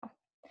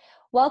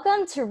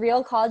Welcome to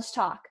Real College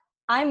Talk.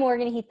 I'm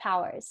Morgan Heath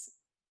Powers.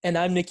 And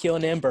I'm Nikhil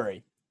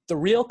Nambury. The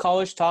Real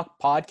College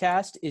Talk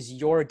podcast is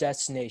your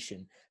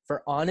destination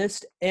for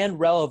honest and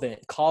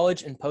relevant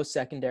college and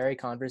post-secondary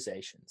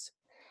conversations.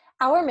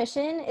 Our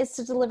mission is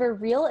to deliver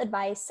real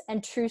advice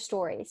and true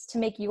stories to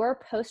make your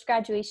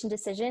post-graduation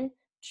decision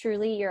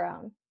truly your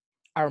own.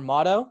 Our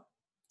motto,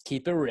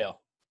 keep it real.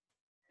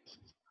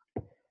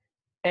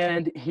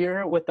 And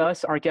here with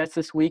us, our guest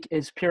this week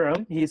is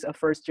Piram. He's a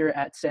first year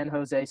at San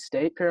Jose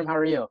State. Piram, how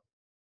are you?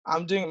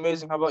 I'm doing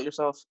amazing. How about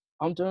yourself?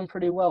 I'm doing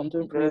pretty well.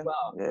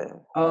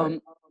 Yeah.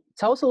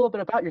 Tell us a little bit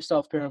about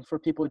yourself, Piram, for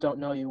people who don't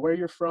know you. Where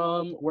you're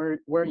from, where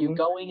are you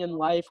going in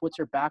life, what's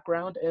your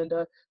background, and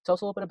tell us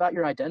a little bit about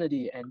your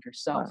identity and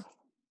yourself.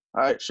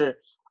 All right, sure.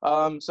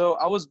 So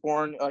I was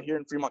born here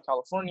in Fremont,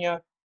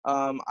 California.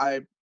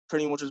 I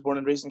pretty much was born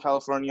and raised in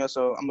California,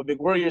 so I'm a big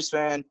Warriors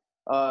fan.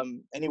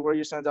 Any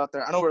Warriors fans out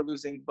there? I know we're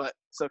losing, but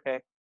it's okay.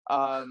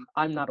 I'm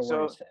not a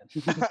Warriors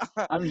fan.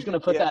 I'm just going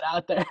to put that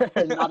out there.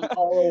 Not at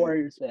all a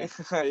Warriors fan.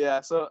 Yeah,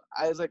 so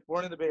I was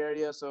born in the Bay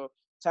Area, so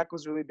tech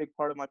was really a big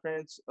part of my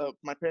parents'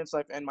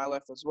 life and my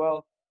life as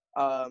well.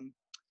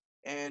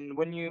 And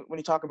when you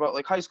talk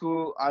about high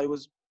school, I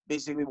was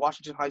basically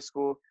Washington High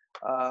School.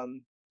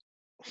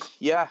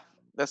 Yeah,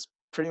 that's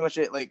pretty much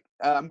it.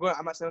 I'm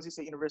at San Jose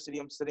State University.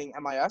 I'm studying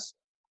MIS.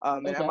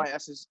 And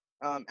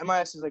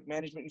MIS is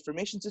Management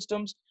Information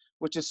Systems,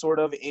 which is sort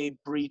of a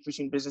bridge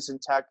between business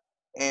and tech.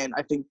 And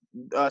I think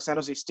San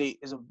Jose State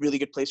is a really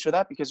good place for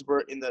that because we're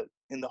in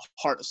the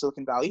heart of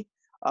Silicon Valley.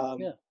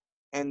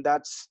 And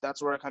that's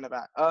where I'm kind of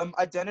at.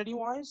 Identity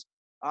wise,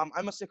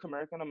 I'm a Sikh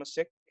American. I'm a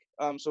Sikh.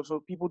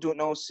 So people don't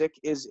know, Sikh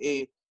is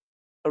a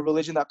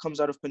religion that comes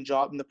out of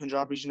Punjab, in the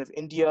Punjab region of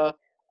India.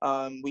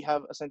 We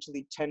have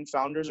essentially 10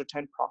 founders or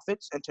 10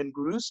 prophets and 10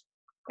 gurus,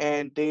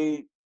 and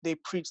they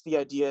preach the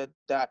idea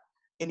that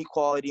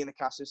inequality in the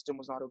caste system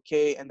was not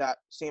okay, and that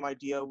same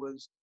idea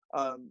was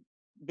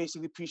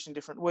basically preached in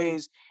different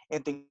ways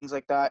and things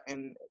like that.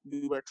 And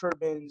we wear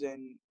turbans,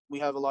 and we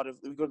go to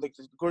the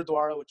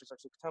Gurdwara, which is our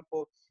Sikh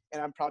temple,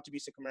 and I'm proud to be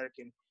Sikh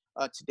American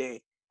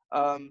today.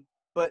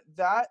 But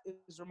that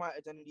is where my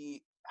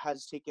identity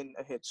has taken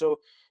a hit. So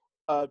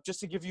just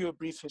to give you a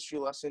brief history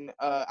lesson,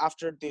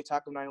 after the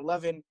attack of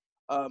 9/11,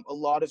 a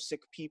lot of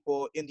Sikh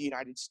people in the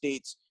United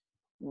States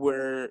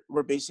were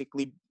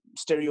basically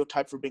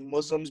stereotyped for being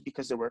Muslims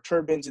because they wear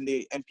turbans, and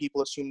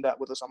people assumed that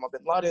with Osama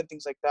bin Laden,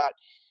 things like that.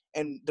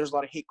 And there's a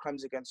lot of hate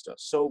crimes against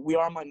us. So we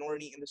are a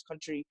minority in this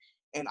country,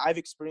 and I've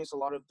experienced a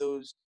lot of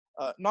those,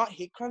 not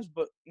hate crimes,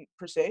 but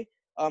per se,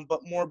 but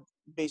more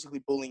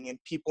basically bullying and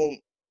people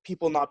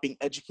not being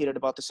educated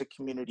about the Sikh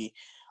community.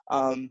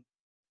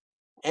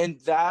 And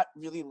that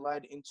really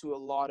led into a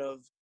lot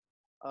of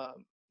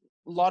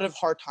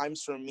hard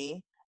times for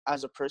me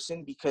as a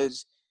person,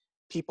 because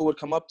people would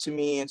come up to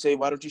me and say,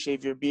 why don't you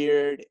shave your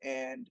beard?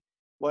 And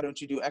why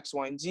don't you do X,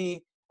 Y, and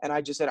Z? And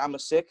I just said, I'm a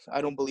Sikh.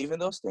 I don't believe in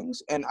those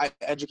things. And I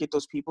educate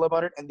those people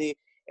about it.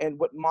 And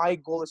what my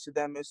goal is to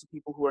them, is to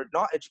people who are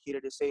not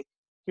educated, is say,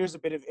 here's a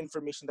bit of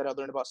information that I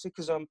learned about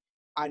Sikhism.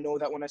 I know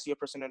that when I see a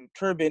person in a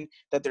turban,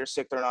 that they're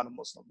Sikh, they're not a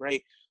Muslim,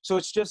 right? So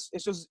it's just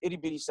itty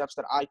bitty steps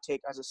that I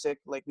take as a Sikh.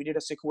 We did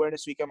a Sikh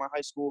awareness week at my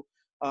high school.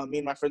 Me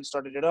and my friends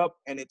started it up,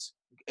 and it's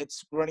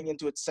running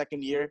into its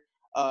second year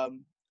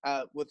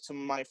with some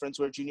of my friends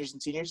who are juniors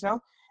and seniors now,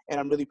 and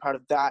I'm really proud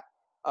of that.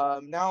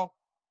 Now,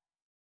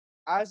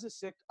 as a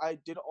Sikh, I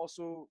did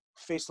also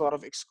face a lot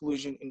of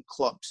exclusion in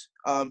clubs,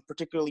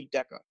 particularly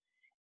DECA,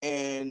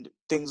 and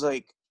things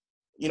like,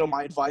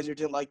 my advisor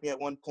didn't like me at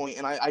one point,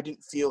 and I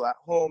didn't feel at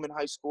home in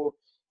high school.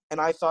 And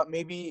I thought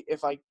maybe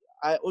if I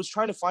was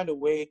trying to find a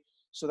way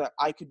so that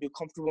I could be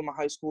comfortable in my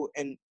high school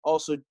and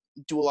also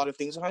do a lot of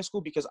things in high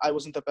school, because I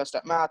wasn't the best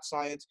at math,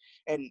 science,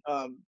 and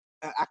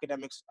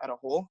academics at a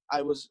whole.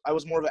 I was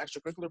more of an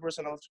extracurricular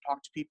person. I love to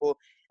talk to people,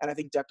 and I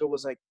think DECA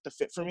was the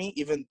fit for me,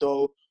 even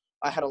though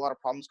I had a lot of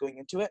problems going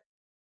into it.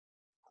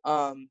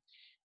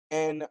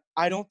 And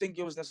I don't think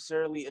it was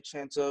necessarily a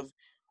chance of,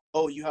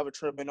 oh, you have a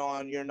turban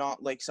on, you're not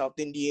South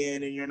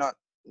Indian, and you're not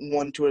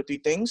 1, 2, or 3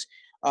 things.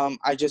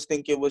 I just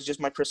think it was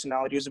just my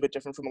personality was a bit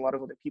different from a lot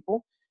of other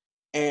people.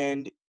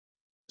 And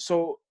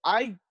so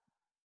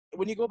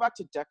when you go back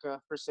to DECA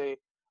per se,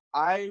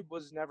 I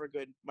was never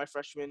good my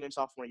freshman and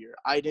sophomore year.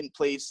 I didn't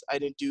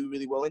do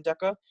really well in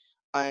DECA.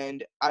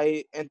 And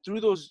through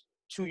those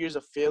 2 years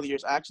of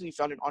failures, I actually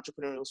found an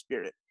entrepreneurial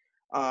spirit.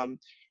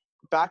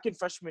 Back in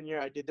freshman year,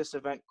 I did this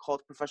event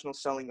called Professional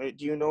Selling.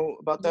 Do you know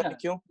about that,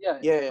 Nikhil?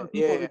 Yeah. For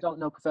people who don't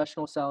know,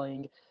 professional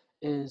selling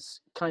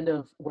is kind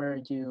of where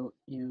you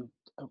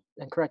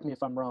and correct me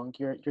if I'm wrong,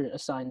 you're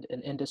assigned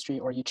an industry,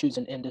 or you choose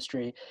an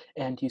industry,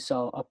 and you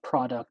sell a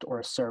product or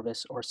a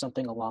service or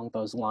something along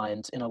those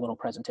lines in a little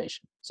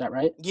presentation. Is that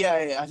right?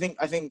 Yeah. I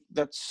think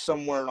that's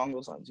somewhere along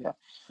those lines. Yeah.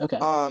 Okay.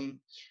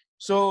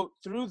 So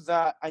through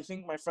that, I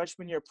think my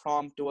freshman year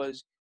prompt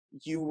was,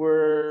 you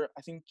were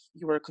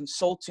a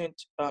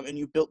consultant, and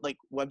you built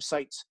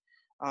websites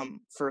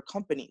for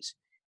companies.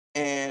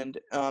 And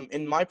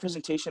in my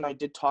presentation, I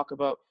did talk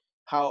about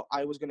how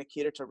I was going to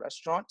cater to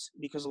restaurants,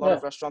 because a lot Yeah.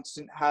 of restaurants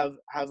didn't have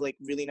like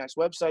really nice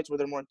websites where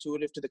they're more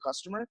intuitive to the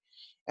customer.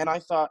 And I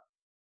thought,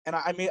 and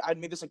I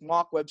made this like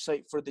mock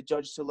website for the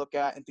judge to look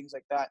at and things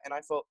like that. And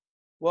I felt,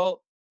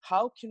 well,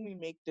 how can we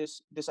make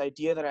this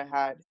idea that I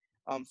had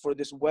for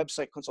this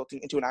website consulting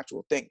into an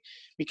actual thing?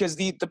 Because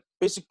the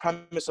basic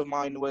premise of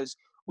mine was,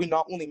 we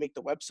not only make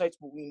the websites,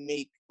 but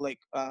we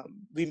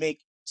make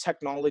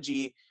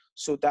technology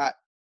so that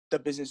the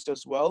business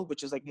does well,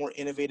 which is like more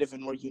innovative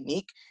and more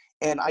unique.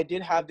 And I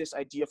did have this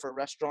idea for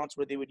restaurants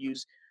where they would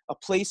use a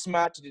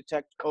placemat to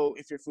detect, oh,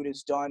 if your food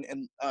is done,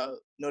 and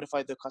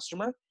notify the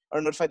customer,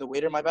 or notify the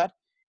waiter, my bad.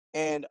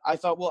 And I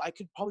thought, well, I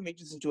could probably make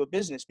this into a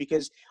business,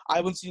 because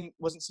I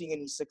wasn't seeing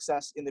any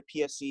success in the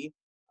PSC,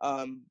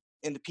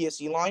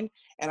 line,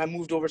 and I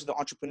moved over to the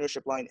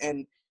entrepreneurship line,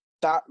 and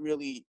that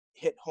really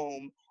hit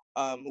home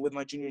with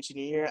my junior and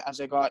senior year,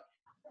 as I got,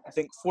 I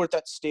think, fourth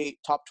at state,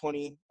 top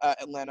 20 at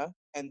Atlanta.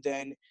 And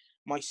then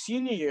my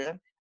senior year,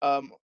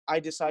 I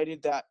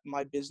decided that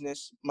my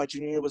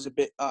junior year was a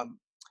bit,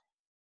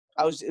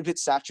 I was a bit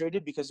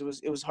saturated, because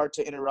it was hard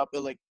to interrupt,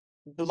 like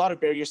a lot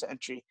of barriers to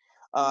entry.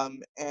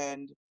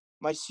 And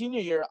my senior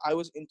year, I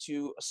was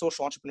into a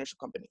social entrepreneurship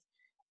company,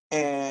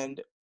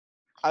 and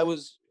I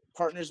was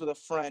partners with a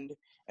friend.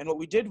 And what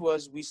we did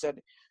was, we said,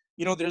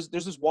 there's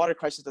this water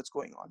crisis that's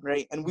going on,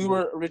 right? And we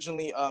were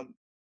originally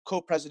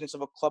co-presidents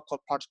of a club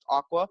called Project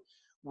Aqua,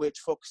 which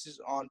focuses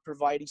on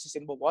providing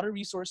sustainable water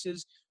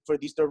resources for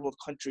these third world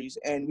countries.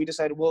 And we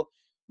decided, well,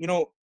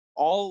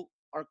 all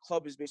our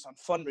club is based on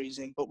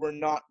fundraising, but we're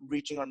not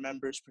reaching our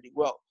members pretty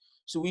well.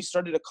 So we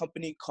started a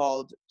company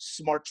called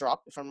Smart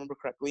Drop, if I remember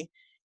correctly.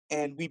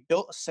 And we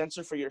built a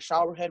sensor for your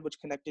shower head, which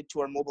connected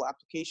to our mobile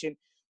application,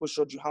 which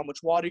showed you how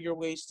much water you're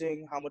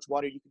wasting, how much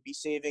water you could be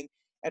saving,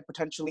 and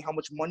potentially how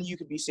much money you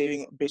could be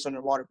saving based on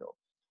your water bill.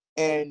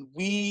 And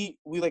we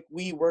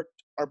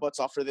worked our butts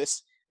off for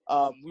this.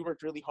 We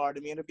worked really hard,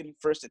 and we ended up getting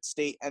first at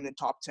state and then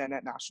top 10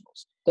 at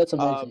nationals. That's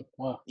amazing.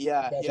 Wow.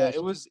 Yeah, it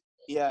Congratulations. was.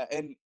 Yeah,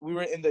 and we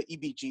were in the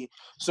EBG.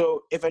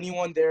 So if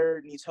anyone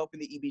there needs help in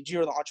the EBG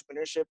or the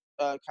entrepreneurship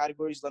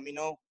categories, let me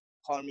know.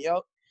 Call me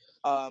out.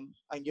 I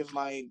can give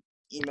my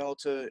email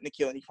to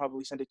Nikhil, and he can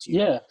probably send it to you.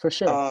 Yeah, for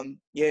sure.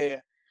 Yeah.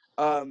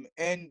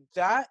 And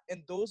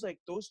those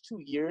 2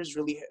 years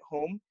really hit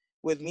home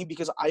with me,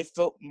 because I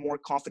felt more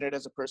confident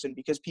as a person,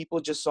 because people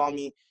just saw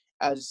me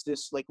as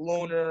this like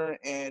loner,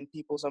 and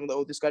people saw me,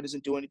 oh, this guy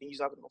doesn't do anything,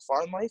 he's not gonna go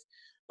far in life.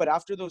 But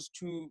after those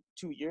two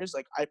years,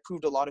 like, I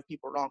proved a lot of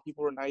people wrong.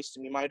 People were nice to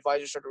me. My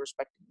advisor started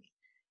respecting me,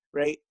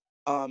 right?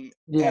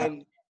 Yeah.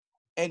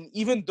 And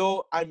even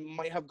though I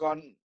might have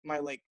gotten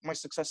my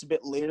success a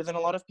bit later than a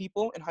lot of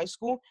people in high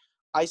school,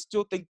 I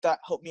still think that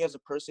helped me as a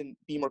person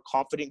be more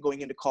confident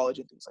going into college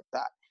and things like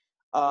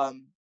that.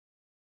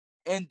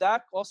 And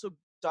that also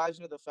dives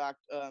into the fact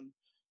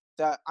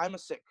that I'm a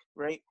Sikh,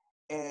 right?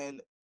 And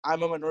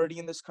I'm a minority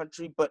in this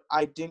country, but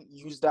I didn't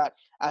use that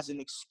as an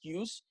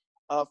excuse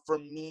for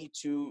me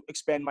to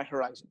expand my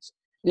horizons,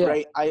 Yeah.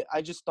 right?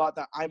 I just thought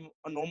that I'm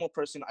a normal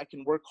person. I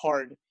can work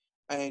hard,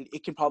 and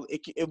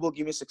it will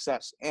give me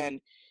success.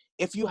 And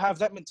if you have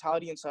that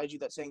mentality inside you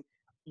that's saying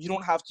you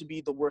don't have to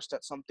be the worst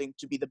at something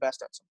to be the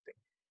best at something,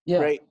 Yeah,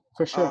 right?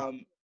 for sure.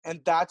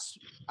 And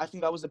I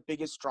think that was the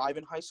biggest drive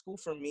in high school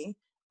for me.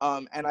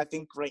 And I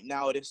think right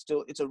now it's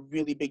a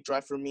really big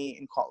drive for me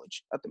in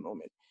college at the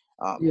moment.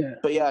 Yeah.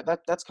 But yeah,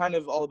 that's kind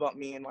of all about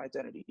me and my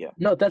identity. Yeah.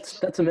 No,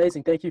 that's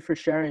amazing. Thank you for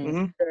sharing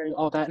Mm-hmm. sharing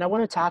all that. And I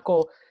want to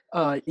tackle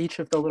each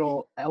of the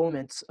little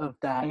elements of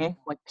that, Mm-hmm.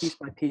 like piece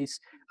by piece.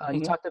 You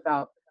Mm-hmm. talked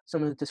about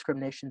some of the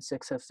discrimination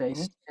Sikhs have Mm-hmm.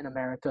 faced in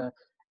America,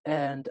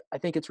 and I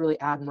think it's really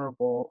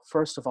admirable,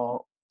 first of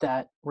all,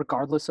 that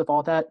regardless of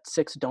all that,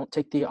 Sikhs don't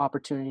take the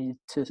opportunity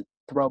to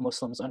throw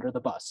Muslims under the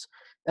bus.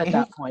 At Mm-hmm.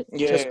 that point,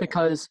 just Yeah.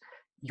 because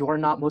you're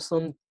not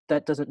Muslim,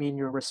 that doesn't mean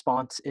your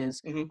response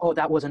is, Mm-hmm. "Oh,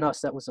 that wasn't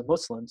us, that was the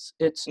Muslims."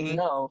 It's Mm-hmm.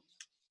 no,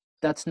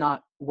 that's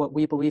not what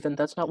we believe, and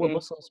that's not what Mm-hmm.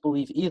 Muslims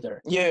believe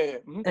either. Yeah.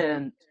 Mm-hmm.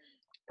 And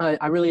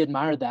I really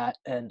admire that,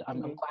 and I'm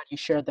Mm-hmm. glad you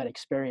shared that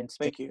experience,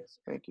 Thank you. because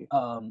Thank you.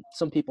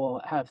 some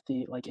people have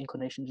the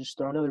inclination to just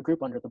throw another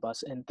group under the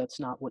bus, and that's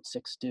not what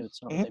Sikhs do.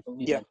 It's not what Mm-hmm. they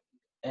believe Yeah.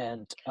 in,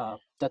 and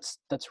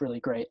that's really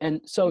great.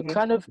 And so, Mm-hmm.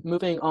 kind of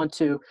moving on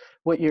to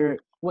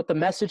what the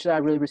message that I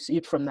really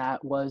received from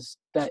that was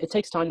that it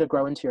takes time to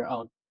grow into your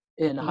own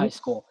in high Mm-hmm.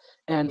 school,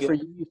 and for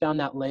Yeah. you found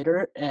that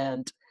later.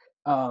 And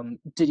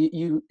did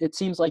you? It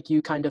seems like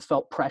you kind of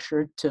felt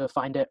pressured to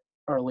find it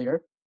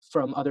earlier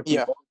from other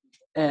Yeah. people,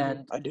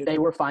 and I did. they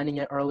were finding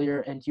it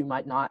earlier, and you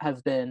might not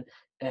have been.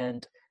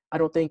 And I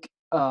don't think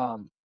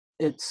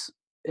it's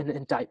an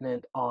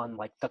indictment on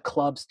the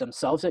clubs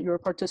themselves that you were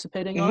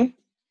participating on. Mm-hmm.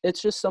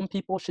 It's just some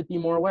people should be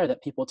more aware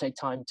that people take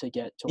time to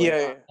get to where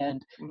they Yeah. are.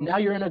 And Mm-hmm. now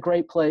you're in a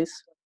great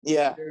place.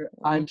 Yeah.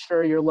 I'm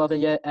sure you're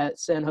loving it at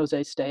San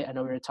Jose State. I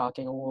know we were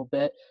talking a little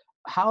bit.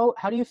 How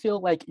do you feel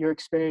like your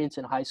experience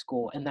in high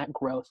school and that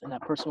growth and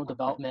that personal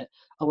development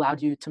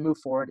allowed you to move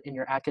forward in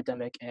your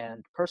academic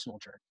and personal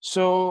journey?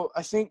 So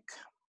I think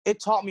it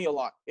taught me a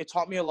lot. It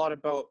taught me a lot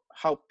about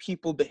how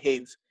people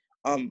behave,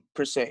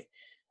 per se.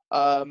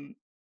 Um,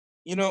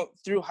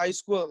 through high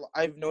school,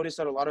 I've noticed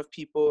that a lot of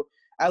people,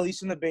 at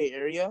least in the Bay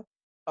Area,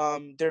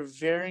 they're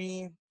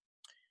very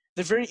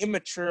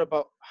immature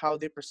about how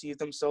they perceive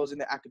themselves in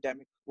the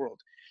academic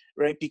world,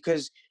 right?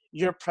 Because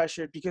you're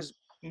pressured, because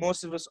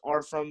most of us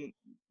are from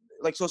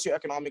like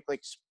socioeconomic,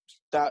 like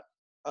that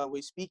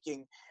way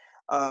speaking.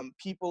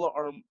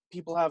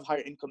 People have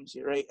higher incomes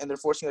here, right? And they're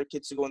forcing their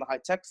kids to go in the high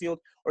tech field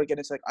or get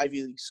into like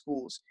Ivy League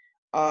schools.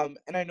 And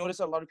I noticed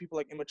a lot of people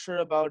like immature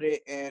about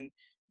it, and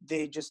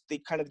they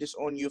kind of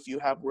disown you if you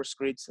have worse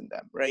grades than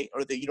them, right?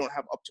 Or that you don't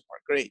have up to par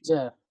grades.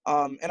 Yeah.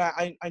 And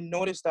I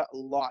noticed that a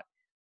lot.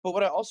 But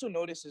what I also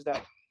noticed is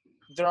that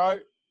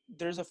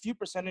there's a few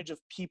percentage of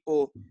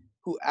people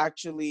who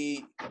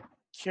actually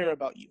care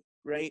about you,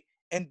 right?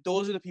 And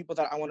those are the people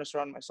that I want to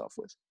surround myself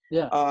with.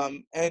 Yeah.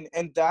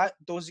 And that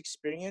those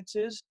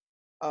experiences,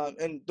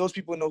 and those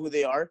people know who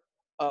they are,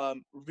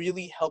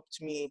 really helped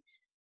me,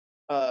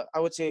 I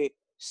would say,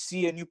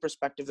 see a new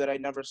perspective that I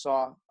never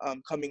saw,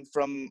 coming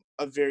from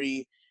a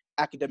very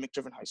academic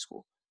driven high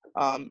school.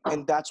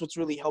 And that's what's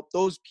really helped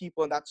those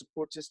people and that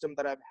support system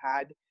that I've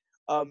had,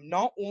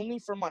 not only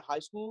from my high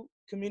school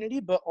community,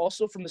 but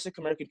also from the Sikh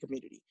American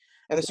community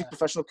and the Sikh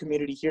professional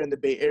community here in the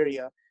Bay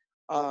Area.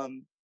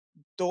 Um,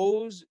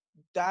 those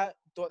that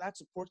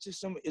support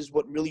system is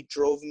what really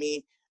drove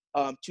me,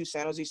 to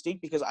San Jose State,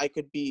 because I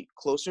could be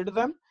closer to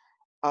them,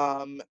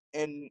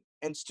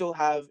 and still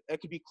have I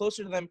could be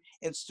closer to them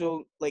and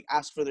still like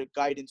ask for their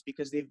guidance,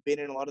 because they've been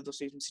in a lot of those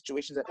same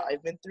situations that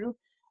I've been through,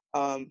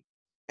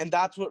 and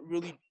that's what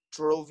really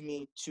drove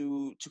me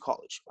to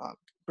college,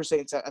 per se,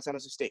 at San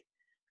Jose State.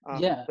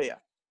 Yeah. But yeah.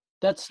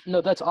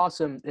 That's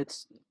awesome.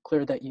 It's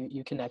clear that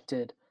you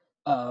connected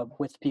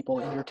with people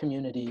in your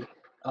community,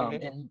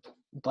 Mhm. and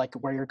like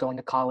where you're going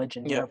to college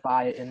and Yeah.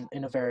 nearby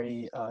in a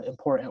very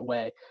important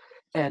way.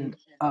 And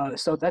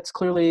so that's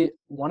clearly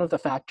one of the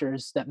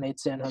factors that made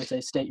San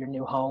Jose State your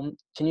new home.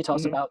 Can you tell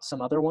us Mhm. about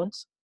some other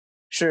ones?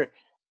 Sure.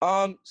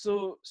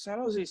 So San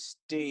Jose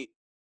State,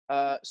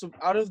 so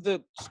out of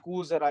the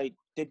schools that I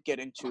did get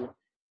into,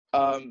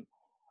 um,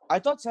 I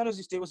thought San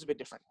Jose State was a bit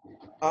different,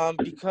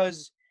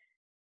 because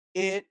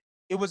it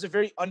it was a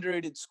very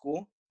underrated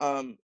school,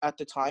 at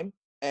the time,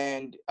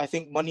 and I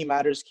think Money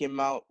Matters came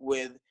out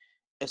with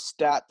a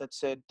stat that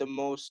said the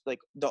most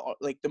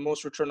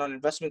return on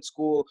investment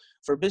school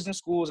for business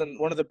schools, and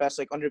one of the best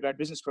like undergrad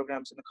business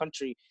programs in the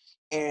country,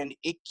 and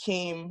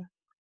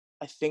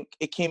I think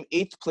it came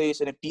eighth place,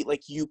 and it beat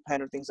like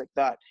UPenn or things like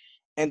that.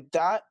 And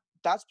that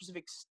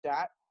specific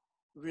stat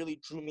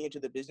really drew me into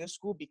the business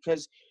school,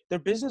 because their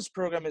business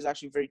program is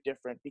actually very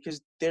different,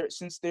 because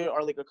since they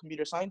are like a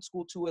computer science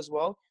school too as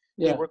well,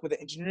 they Yeah. work with the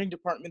engineering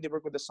department, they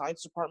work with the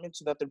science department,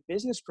 so that their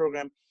business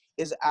program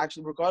is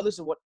actually, regardless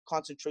of what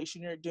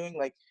concentration you're doing,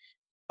 like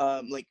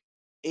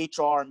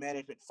HR,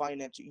 management,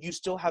 finance, you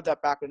still have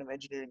that background of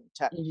engineering and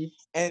tech. Mhm.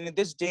 And in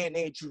this day and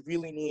age, you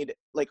really need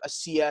like a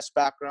CS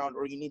background,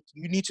 or you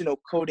need to know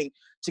coding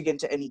to get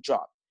into any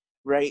job,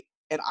 right?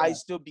 And I Yeah.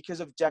 still, because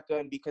of DECA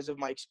and because of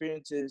my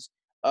experiences,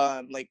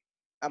 like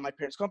at my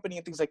parents' company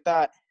and things like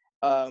that,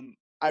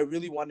 I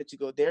really wanted to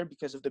go there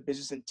because of the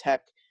business and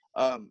tech,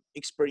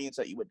 experience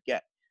that you would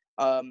get.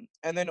 And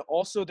then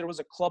also there was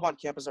a club on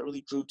campus that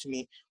really drew to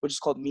me, which is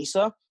called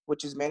MISA,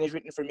 which is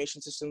Management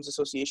Information Systems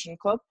Association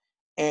Club.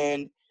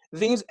 And the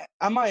thing is,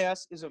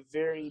 MIS is a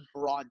very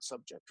broad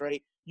subject,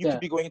 right? You could Yeah.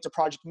 be going into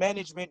project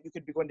management, you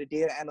could be going to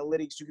data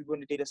analytics, you could go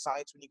into data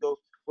science when you go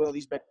with all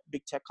these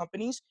big tech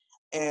companies.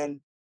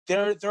 And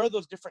there are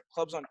those different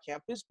clubs on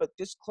campus, but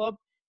this club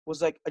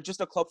was like just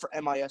a club for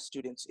MIS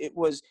students. It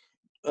was,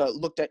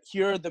 looked at,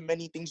 here are the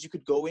many things you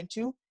could go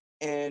into,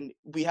 and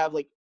we have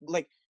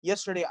like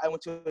yesterday I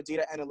went to a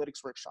data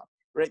analytics workshop,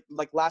 right?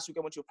 Like last week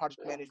I went to a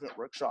project management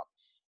workshop,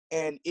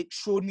 and it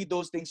showed me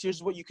those things.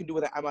 Here's what you can do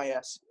with an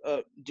MIS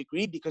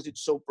degree, because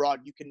it's so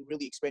broad, you can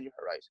really expand your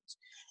horizons.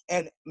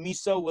 And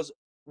MISA was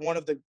one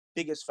of the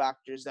biggest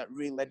factors that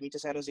really led me to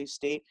San Jose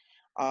State,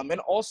 and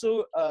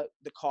also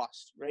the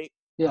cost, right?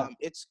 Yeah.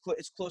 It's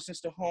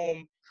closeness to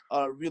home,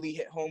 really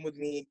hit home with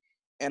me.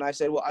 And I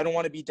said, well, I don't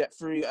want to be debt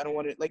free. I don't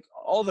want to, like,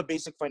 all the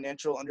basic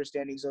financial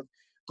understandings of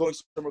going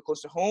somewhere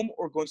close to home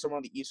or going somewhere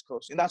on the East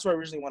Coast. And that's where I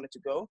originally wanted to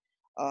go.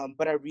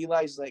 But I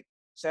realized like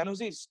San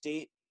Jose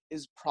State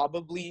is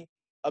probably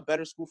a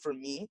better school for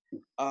me,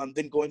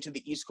 than going to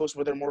the East Coast,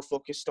 where they're more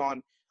focused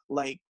on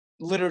like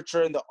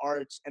literature and the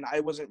arts. And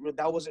that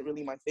wasn't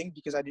really my thing,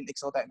 because I didn't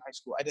excel at that in high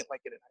school. I didn't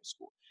like it in high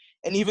school.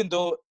 And even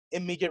though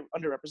it may get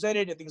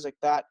underrepresented and things like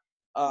that,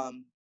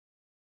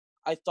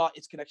 I thought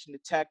its connection to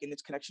tech and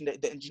its connection to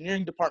the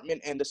engineering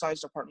department and the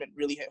science department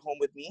really hit home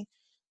with me.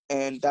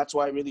 And that's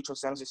why I really chose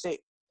San Jose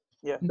State.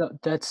 Yeah. No,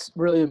 that's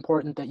really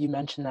important that you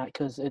mention that,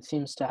 because it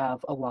seems to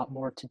have a lot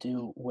more to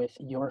do with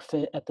your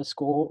fit at the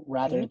school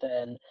rather Hmm.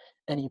 than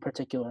any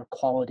particular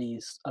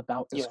qualities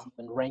about the Yeah. school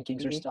and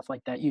rankings or Hmm. stuff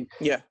like that. You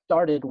Yeah.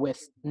 started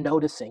with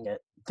noticing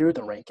it through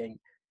the ranking,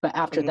 but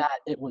after Hmm.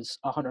 that, it was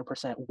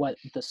 100% what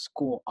the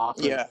school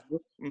offered Yeah.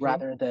 you Hmm.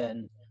 rather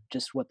than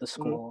just what the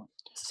Hmm. school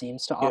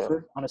seems to Yeah.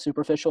 offer on a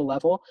superficial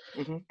level.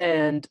 Hmm.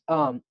 And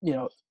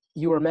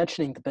you were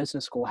mentioning the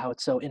business school, how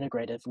it's so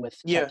integrative with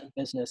tech Yeah. and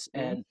business, Hmm.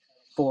 and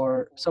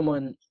for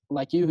someone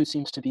like you who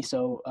seems to be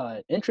so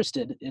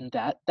interested in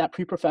that, that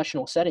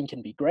pre-professional setting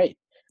can be great,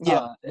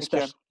 Yeah, it can.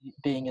 especially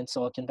being in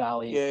Silicon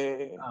Valley, Yeah,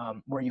 yeah, yeah.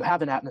 where you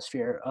have an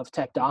atmosphere of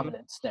tech Hmm.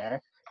 dominance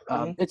there.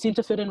 Hmm. It seemed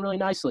to fit in really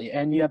nicely,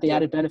 and you have the Yeah.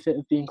 added benefit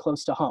of being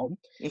close to home.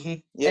 Hmm.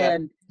 Yeah.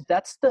 And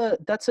that's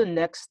a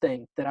next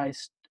thing that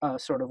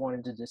sort of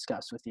wanted to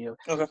discuss with you.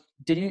 Okay.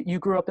 Did you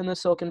grew up in the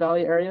Silicon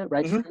Valley area,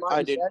 right? Hmm. Fremont, I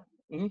you did.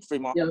 said?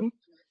 Fremont. Yep. Hmm.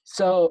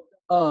 So,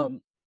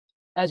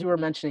 as you were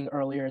mentioning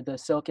earlier, the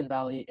Silicon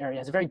Valley area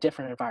has a very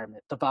different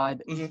environment. The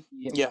vibe Hmm.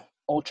 is Yeah.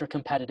 ultra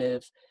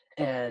competitive,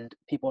 and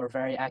people are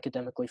very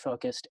academically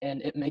focused,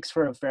 and it makes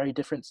for a very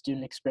different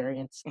student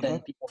experience Hmm.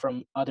 than people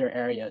from other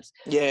areas.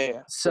 Yeah, yeah,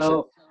 yeah, for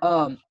sure.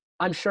 So,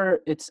 I'm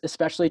sure it's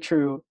especially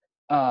true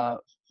uh,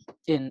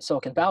 in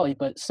Silicon Valley,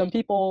 but some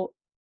people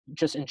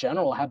just in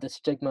general have this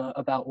stigma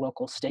about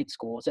local state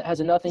schools. It has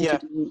nothing to Yeah.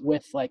 do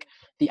with like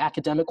the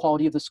academic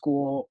quality of the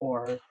school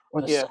or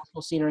the Yeah.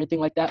 social scene or anything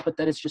like that, but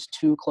that is just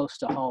too close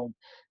to home.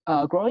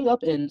 Growing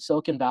up in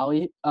Silicon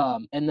Valley,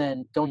 and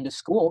then going to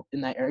school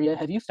in that area,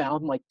 have you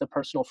found like the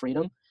personal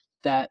freedom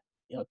that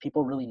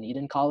people really need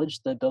in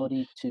college, the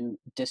ability to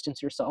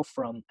distance yourself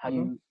from how Hmm.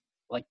 you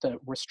like the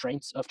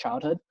restraints of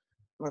childhood?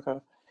 Okay.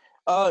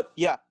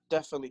 Yeah,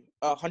 definitely,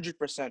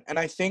 100%. And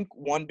I think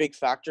one big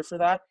factor for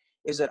that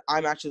is that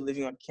I'm actually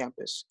living on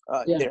campus.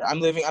 Yeah. There, I'm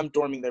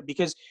dorming there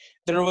because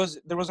there was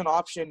an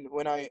option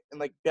when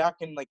like back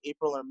in like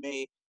April or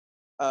May.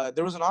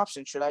 There was an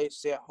option: should I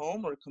stay at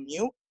home or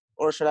commute,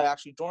 or should I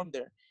actually dorm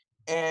there?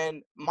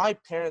 And my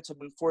parents have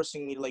been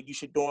forcing me to, like, you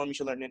should dorm, you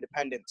should learn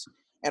independence.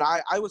 And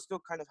I was still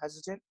kind of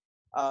hesitant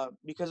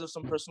because of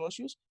some personal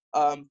issues.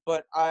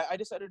 But I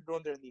decided to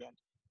dorm there in the end.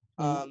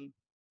 Mhm. Um,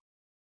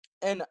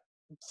 and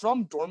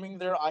from dorming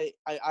there, I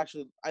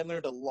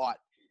learned a lot.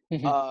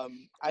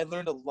 Mhm. I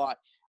learned a lot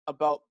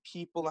about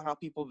people and how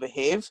people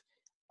behave.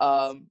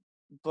 Um,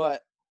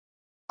 but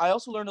I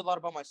also learned a lot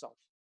about myself,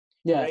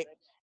 Yeah. right?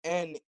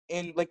 And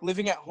in like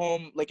living at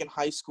home, like in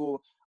high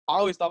school, I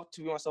always thought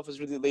to be myself as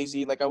really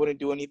lazy. Like I wouldn't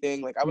do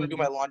anything. Like I wouldn't do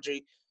my Mhm.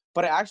 laundry.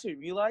 But I actually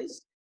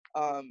realized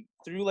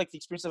through like the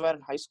experience I've had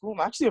in high school, I'm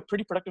actually a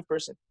pretty productive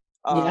person.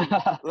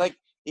 Yeah. Like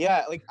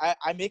yeah, like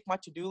I make my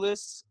to-do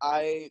lists.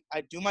 I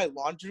do my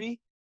laundry.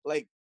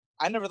 Like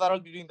I never thought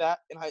I'd be doing that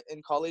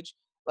in college.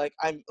 Like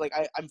I'm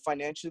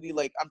financially,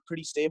 like, I'm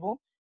pretty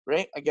stable,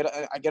 right? I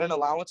get an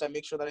allowance. I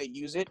make sure that I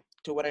use it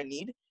to what I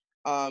need,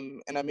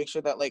 and I make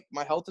sure that, like,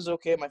 my health is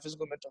okay, my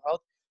physical and mental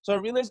health. So I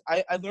realized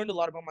I learned a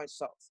lot about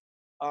myself.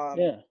 Um,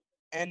 Yeah.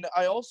 and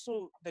I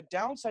also, the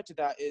downside to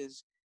that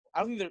is,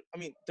 I don't think there. I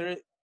mean,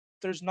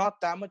 there's not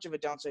that much of a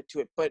downside to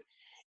it, but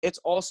it's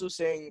also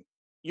saying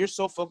you're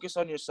so focused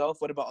on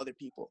yourself. What about other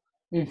people,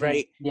 Mhm.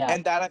 right? Yeah.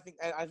 And I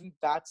think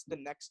that's the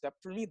next step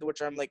for me,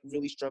 which I'm like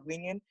really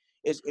struggling in,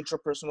 is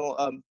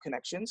intrapersonal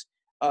connections.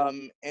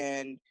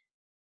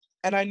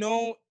 And I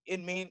know it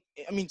may.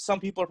 I mean, some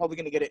people are probably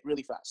going to get it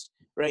really fast,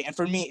 right? And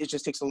for me, it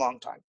just takes a long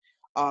time.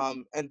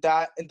 And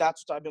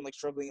that's what I've been like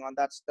struggling on.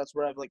 That's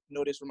where I've like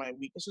noticed where my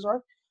weaknesses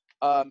are.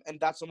 And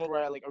that's somewhere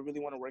where I really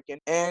want to work in.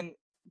 And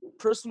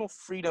personal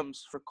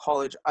freedoms for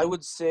college, I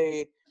would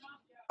say,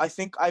 I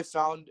think I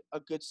found a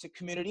good Sikh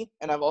community,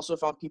 and I've also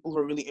found people who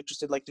are really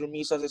interested, like through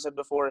me. So as I said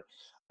before,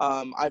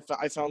 I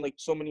found like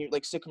so many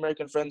like Sikh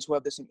American friends who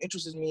have the same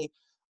interests as me.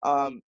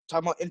 Talking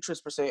about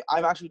interests per se,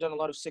 I've actually done a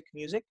lot of Sikh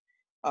music,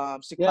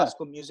 Sikh Yeah.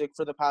 classical music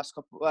for the past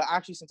couple.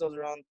 Actually, since I was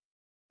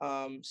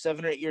around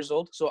 7 or 8 years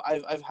old. So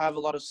I've have a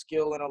lot of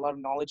skill and a lot of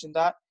knowledge in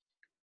that,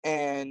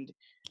 and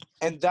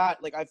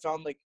that, like, I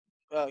found like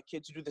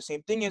kids who do the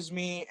same thing as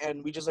me,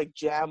 and we just like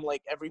jam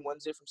like every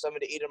Wednesday from 7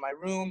 to 8 in my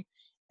room,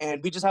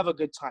 and we just have a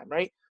good time,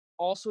 right?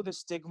 Also, the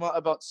stigma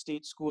about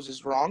state schools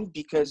is wrong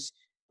because,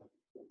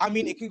 I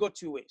mean, it can go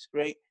two ways,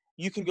 right?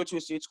 You can go to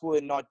a state school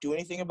and not do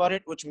anything about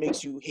it, which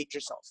makes you hate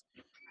yourself,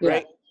 Yeah.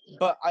 right?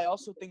 But I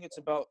also think it's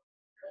about,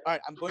 all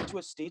right, I'm going to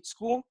a state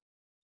school.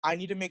 I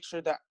need to make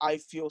sure that I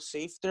feel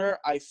safe there.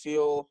 I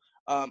feel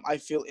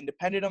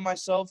independent of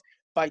myself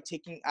by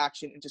taking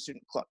action into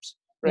student clubs,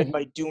 right? Mhm.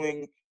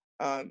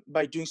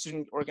 By doing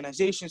student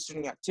organizations,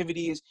 student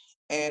activities,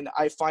 and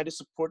I find a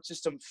support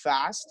system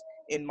fast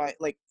in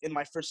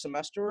my first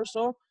semester or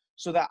so,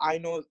 so that I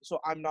know, so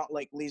I'm not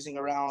like lazing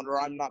around, or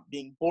I'm not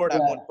being bored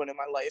at one Yeah. point in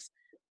my life.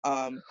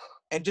 Um,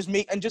 and just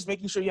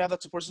making sure you have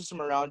that support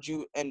system around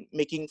you, and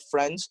making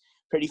friends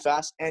pretty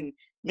fast. And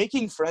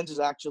making friends is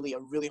actually a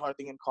really hard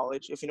thing in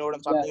college, if you know what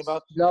I'm talking Yes.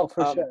 about. No,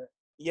 for Um, sure.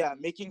 yeah,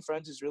 making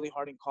friends is really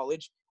hard in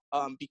college,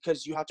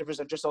 because you have to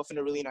present yourself in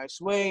a really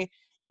nice way,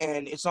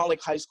 and it's not like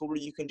high school where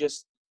you can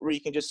just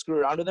screw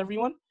around with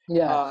everyone.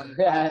 Yeah.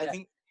 Yeah. I Yeah.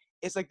 think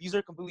it's like these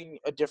are completely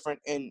different,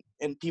 and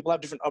people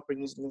have different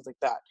upbringings and things like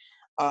that.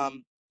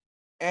 Um,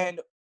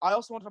 and I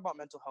also want to talk about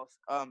mental health,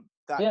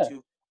 that Yeah.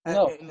 too,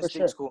 No, in the for state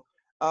sure. school.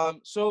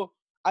 So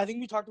I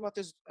think we talked about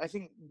this, I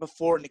think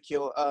before,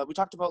 Nikhil. We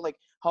talked about like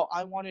how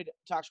I wanted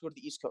to actually go to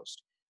the East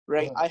Coast,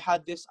 right? Uh-huh. I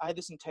had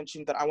this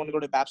intention that I want to go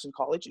to Babson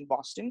College in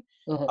Boston,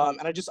 Uh-huh.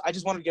 and I just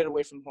wanted to get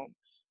away from home.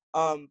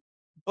 Um,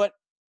 but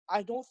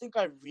I don't think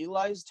I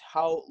realized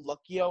how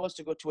lucky I was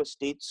to go to a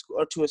state school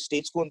or to a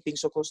state school and being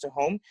so close to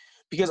home,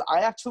 because I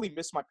actually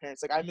miss my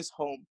parents. Like I miss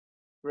home,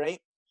 right?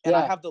 And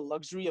I Yeah. have the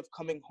luxury of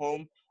coming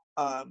home,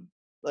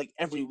 like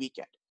every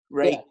weekend, Yeah.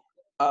 right?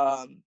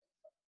 Um,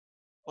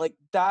 like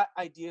that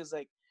idea is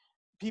like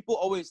people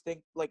always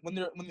think like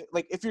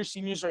like if you're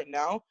seniors right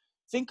now,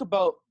 think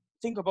about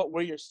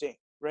where you're staying,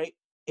 right?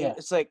 Yeah.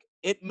 It's like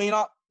it may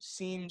not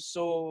seem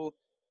so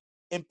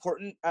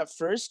important at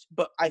first,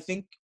 but I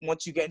think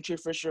once you get into your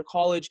first year of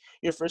college,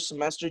 your first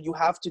semester, you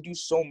have to do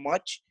so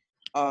much,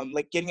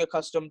 like getting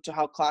accustomed to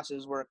how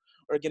classes work,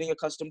 or getting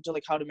accustomed to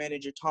like how to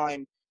manage your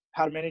time,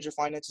 how to manage your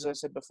finances, as I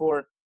said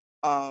before.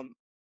 um,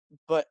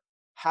 but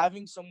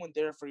having someone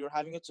there for you, or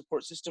having a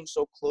support system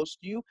so close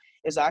to you,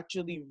 is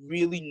actually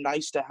really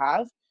nice to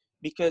have,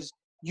 because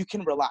you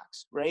can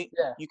relax, right?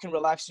 Yeah. You can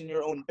relax in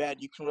your own bed,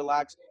 you can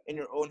relax in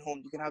your own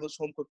home, you can have those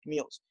home cooked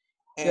meals.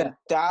 Yeah. And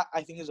that,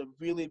 I think, is a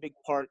really big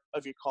part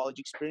of your college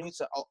experience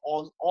that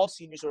all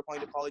seniors who are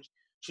applying to college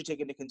should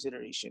take into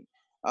consideration.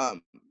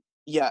 Um,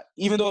 yeah,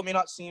 even though it may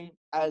not seem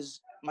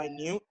as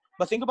minute,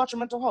 but think about your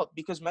mental health,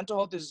 because mental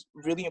health is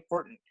really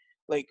important.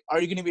 Like,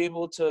 are you going to be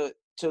able to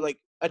like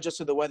adjust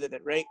to the weather then,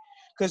 right?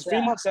 Because Yeah.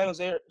 Fremont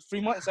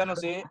and San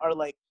Jose are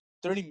like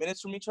 30 minutes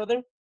from each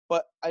other,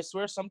 but I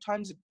swear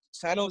sometimes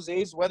San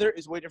Jose's weather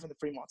is way different than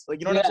Fremont's. Like,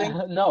 you know what I'm saying?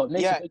 Yeah. No, it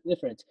makes a Yeah, big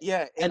difference.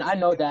 yeah, And I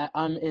know that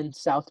I'm in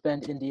South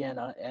Bend,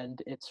 Indiana,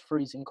 and it's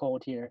freezing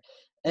cold here.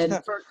 And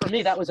for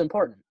me, that was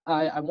important.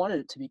 I wanted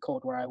it to be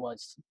cold where I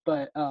was,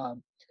 but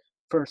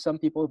for some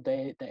people,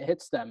 that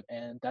hits them,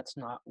 and that's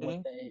not what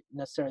Mhm, they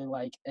necessarily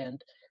like.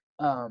 And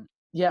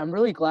yeah, I'm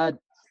really glad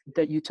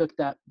that you took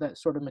that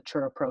sort of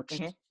mature approach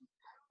mhm,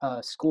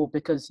 school,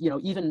 because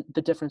even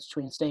the difference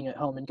between staying at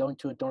home and going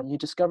to a dorm, you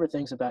discover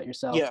things about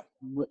yourself yeah,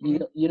 you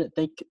mhm, you didn't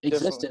think definitely.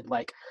 existed.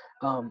 Like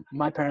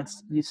my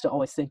parents used to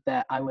always think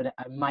that I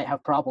might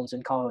have problems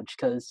in college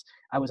because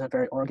I wasn't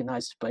very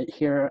organized, but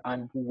here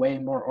I'm way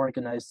more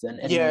organized than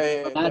anyone Yeah, could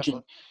yeah, have yeah,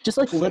 imagined. definitely. Just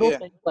like little Yeah,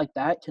 things like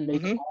that can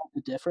make mhm, all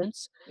the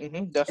difference.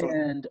 definitely.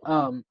 And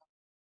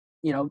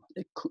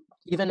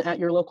even at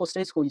your local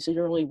state school, you said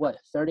you're only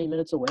 30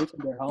 minutes away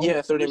from your home.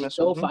 Yeah, 30 You're minutes.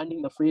 still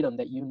finding the freedom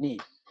that you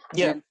need.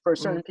 Yeah, And for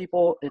mhm, certain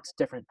people, it's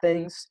different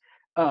things.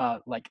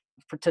 Like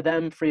to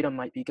them, freedom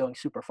might be going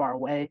super far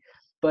away,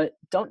 but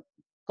don't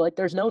like.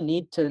 There's no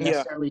need to yeah,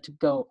 necessarily to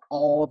go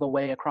all the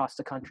way across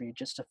the country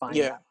just to find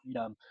yeah, that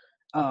freedom.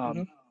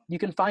 mhm, You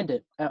can find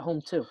it at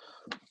home too.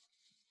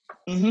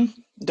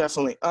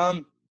 definitely.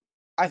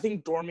 I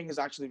think dorming is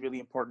actually really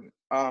important.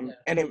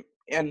 Yeah.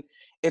 And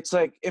it's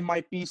like it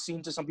might be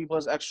seen to some people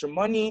as extra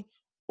money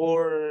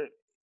or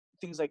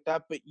things like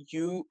that, but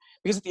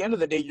because at the end of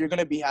the day, you're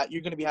gonna be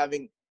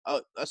having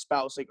a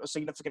spouse, like a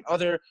significant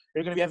other.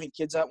 You're gonna be having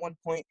kids at one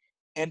point,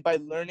 and by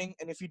learning,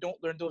 and if you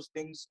don't learn those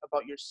things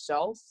about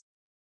yourself,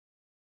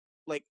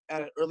 like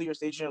at an earlier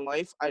stage in your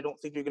life, I don't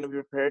think you're going to be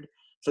prepared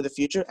for the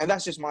future. And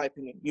that's just my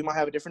opinion. You might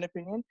have a different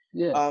opinion.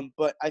 Yeah.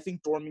 But I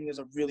think dorming is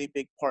a really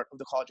big part of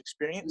the college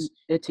experience,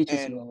 It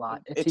teaches you and a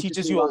lot. It it teaches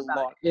teaches you a you a lot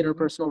about lot.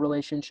 interpersonal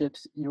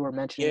relationships. You were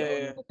mentioning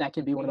earlier Yeah, that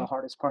can be one of hmm the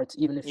hardest parts,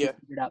 even if you yeah,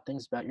 figured out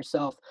things about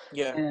yourself.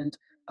 yeah, And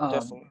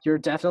definitely. you're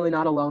definitely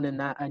not alone in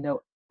that. I know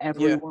Yeah,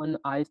 everyone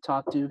I've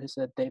talked to has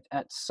said they've,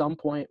 at some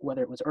point,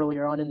 whether it was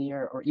earlier on in the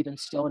year or even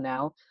still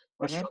now,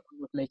 are hmm struggling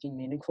with making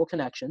meaningful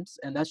connections.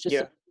 And that's just a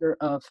yeah, picture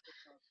of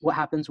what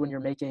happens when you're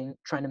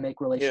trying to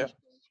make yeah, relationships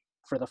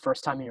for the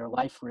first time in your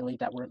life, really,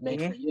 that were made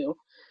hmm for you.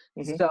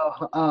 hmm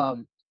So,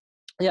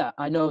 yeah,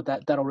 I know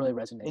that that'll really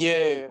resonate yeah, with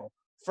yeah, yeah. people.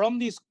 From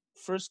these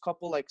first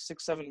couple like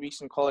 6-7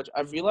 weeks in college,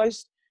 I've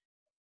realized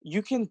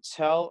you can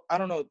tell. I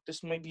don't know,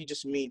 this might be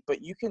just me,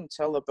 but you can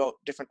tell about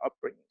different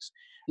upbringings,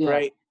 Yeah.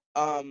 right?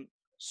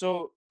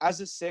 So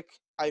as a Sikh,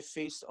 I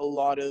faced a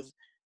lot of,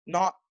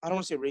 not, I don't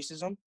want to say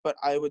racism, but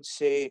I would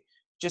say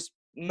just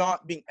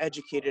not being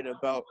educated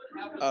about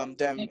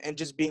them, and Yeah.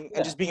 just being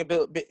a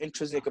bit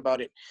intrinsic about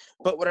it.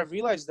 But what I've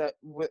realized that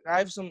I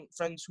have some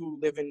friends who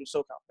live in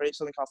SoCal, right,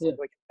 Southern Yeah. California,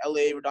 like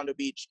LA, Redondo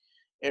Beach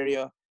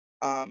area.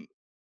 um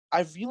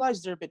I've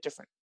realized they're a bit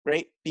different,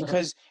 right? Uh-huh.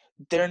 Because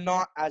they're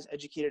not as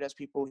educated as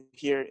people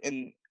here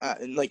in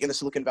the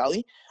Silicon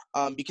Valley,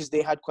 because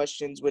they had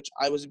questions which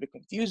I was a bit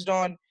confused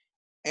on,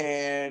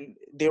 and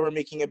they were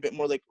making a bit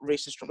more like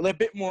racist, a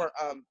bit more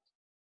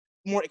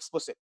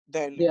explicit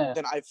Yeah.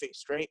 than I've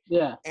faced, right?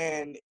 Yeah.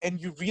 And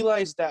you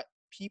realize that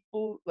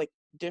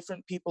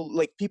different people,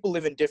 like people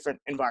live in different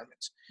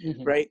environments,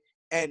 Mhm. right?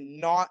 And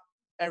not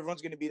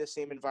everyone's going to be the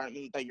same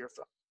environment that you're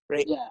from,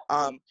 right?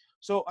 Yeah.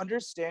 So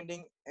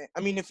understanding,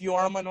 I mean, if you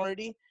are a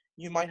minority,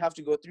 you might have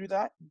to go through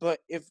that, but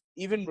if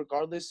even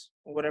regardless,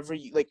 whatever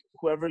you like,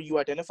 whoever you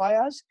identify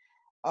as,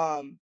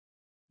 um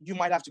you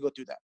might have to go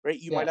through that, right?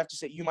 Yeah.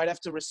 You might have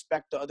to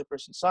respect the other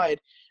person's side,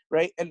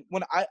 right? And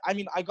when I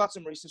mean, I got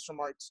some racist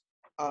remarks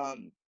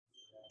um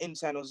in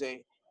San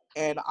Jose,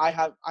 and I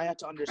had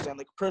to understand,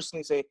 like,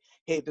 personally say,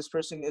 hey, this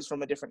person is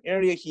from a different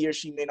area, he or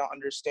she may not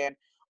understand,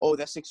 oh,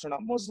 that Sikhs are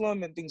not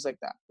Muslim, and things like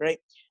that, right?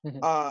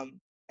 Mhm.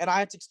 um And I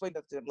had to explain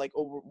that to them, like,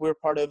 oh, we're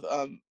part of,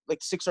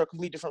 like, Sikhs are a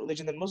completely different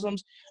religion than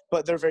Muslims,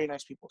 but they're very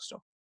nice people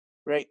still,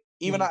 right?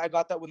 Even I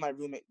got that with my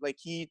roommate. Like,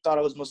 he thought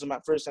I was Muslim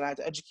at first, and I had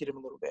to educate him a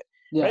little bit,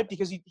 right?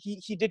 Because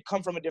he did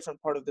come from a different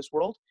part of this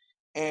world,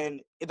 and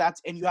you have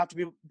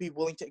to be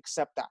willing to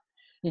accept that,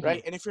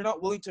 right? And if you're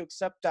not willing to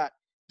accept that,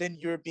 then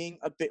you're being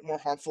a bit more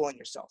harmful on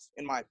yourself,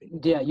 in my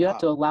opinion. Yeah, you have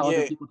to allow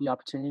other people the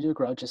opportunity to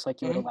grow, just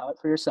like you would allow it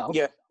for yourself.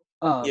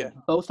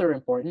 Both are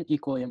important,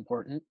 equally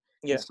important.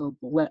 So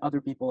let other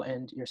people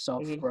and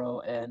yourself grow.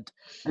 And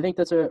I think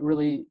that's a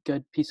really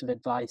good piece of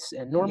advice.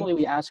 And normally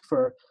we ask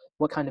for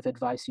what kind of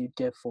advice you'd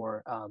give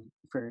for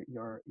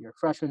your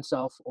freshman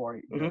self or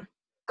your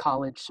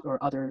college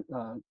or other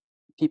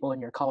people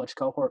in your college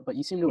cohort, but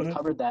you seem to have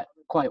covered that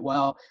quite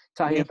well,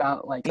 talking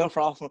about like no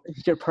problem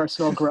your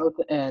personal growth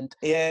and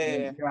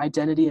your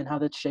identity and how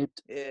that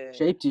shaped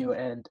you.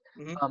 And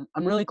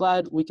I'm really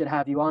glad we could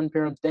have you on,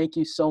 Piram. Thank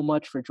you so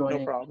much for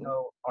joining. No I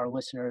know our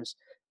listeners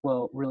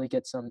will really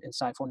get some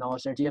insightful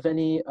knowledge there. Do you have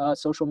any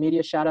social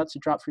media shout outs to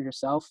drop for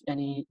yourself?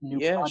 Any new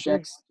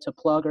projects to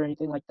plug or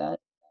anything like that?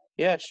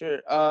 Yeah, sure.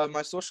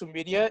 My social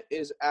media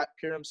is at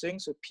Piram Singh,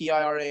 so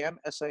PIRAMSINGH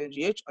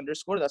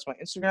 _. That's my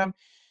Instagram.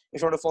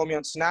 If you want to follow me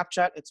on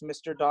Snapchat, it's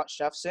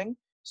Mr.Chefsingh.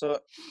 So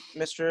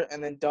Mr.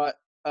 and then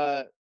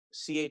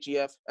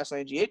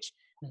CHEFSINGH.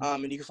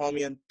 And you can follow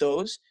me on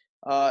those.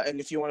 And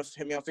if you want to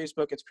hit me on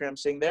Facebook, it's Piram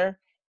Singh there.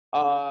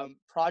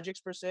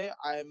 Projects per se,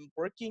 I'm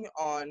working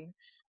on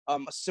a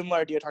similar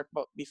idea I talked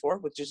about before,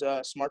 which is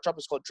a smart drop.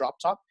 It's called Drop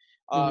Top.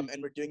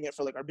 And we're doing it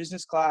for like our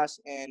business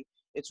class, and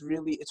it's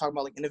talking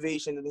about like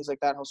innovation and things like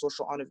that, how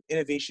social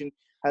innovation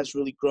has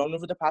really grown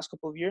over the past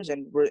couple of years,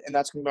 and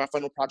that's going to be my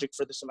final project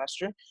for the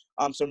semester.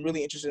 So I'm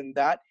really interested in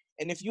that.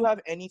 And if you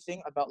have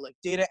anything about like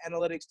data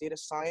analytics, data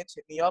science,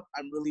 hit me up.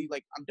 I'm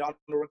down to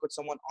work with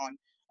someone on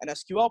an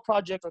SQL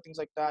project or things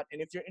like that.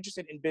 And if you're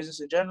interested in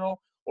business in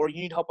general, or you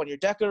need help on your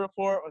DECA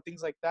report or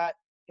things like that,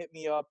 hit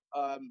me up.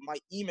 My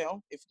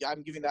email, if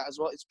I'm giving that as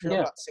well, it's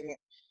piram.singh.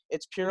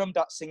 It's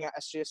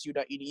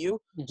piram.singh@sjsu.edu. So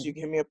you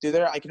can hit me up through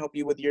there. I can help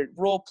you with your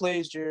role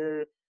plays,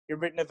 your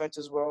written events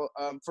as well.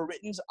 For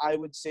writtens, I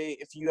would say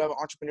if you have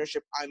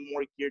entrepreneurship, I'm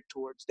more geared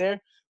towards there.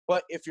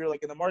 But if you're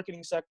like in the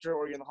marketing sector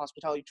or you're in the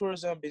hospitality,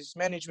 tourism, business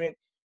management,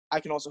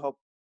 I can also help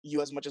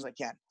you as much as I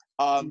can.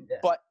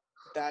 But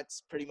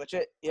that's pretty much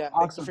it. Yeah. Awesome.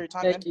 Thank you for your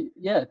time, man.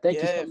 Yeah,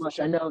 thank you so much.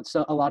 Sure. I know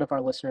a lot of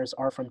our listeners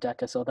are from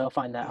DECA, so they'll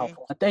find that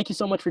helpful. Thank you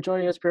so much for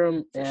joining us,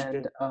 Piram,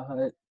 and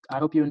I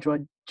hope you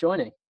enjoyed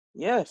joining.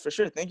 Yeah, for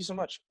sure. Thank you so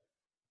much.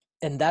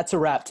 And that's a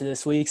wrap to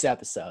this week's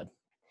episode.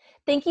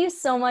 Thank you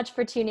so much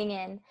for tuning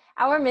in.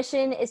 Our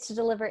mission is to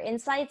deliver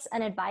insights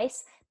and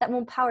advice that will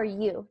empower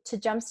you to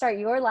jumpstart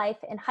your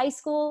life in high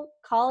school,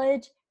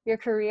 college, your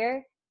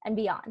career, and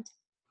beyond.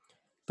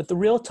 But the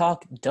Real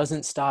Talk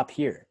doesn't stop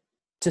here.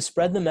 To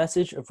spread the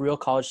message of Real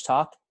College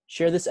Talk,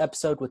 share this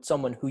episode with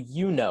someone who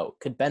you know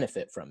could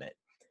benefit from it.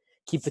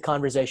 Keep the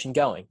conversation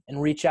going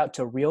and reach out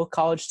to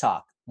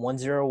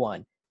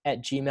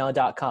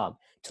realcollegetalk101@gmail.com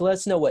to let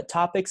us know what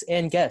topics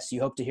and guests you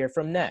hope to hear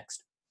from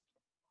next.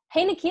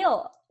 Hey,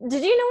 Nikhil,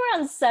 did you know we're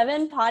on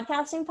 7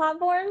 podcasting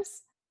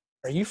platforms?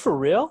 Are you for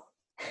real?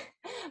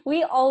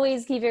 We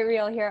always keep it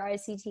real here at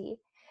RCT.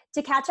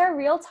 To catch our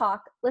Real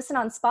Talk, listen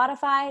on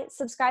Spotify,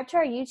 subscribe to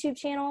our YouTube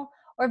channel,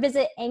 or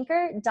visit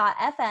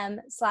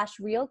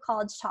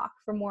anchor.fm/realcollegetalk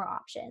for more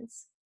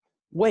options.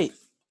 Wait,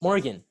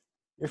 Morgan,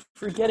 you're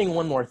forgetting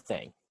one more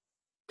thing.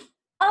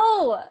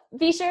 Oh,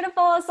 be sure to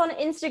follow us on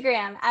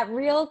Instagram at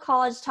Real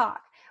College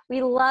Talk.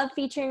 We love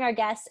featuring our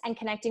guests and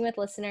connecting with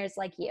listeners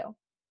like you.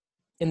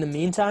 In the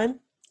meantime,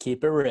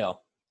 keep it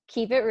real.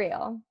 Keep it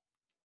real.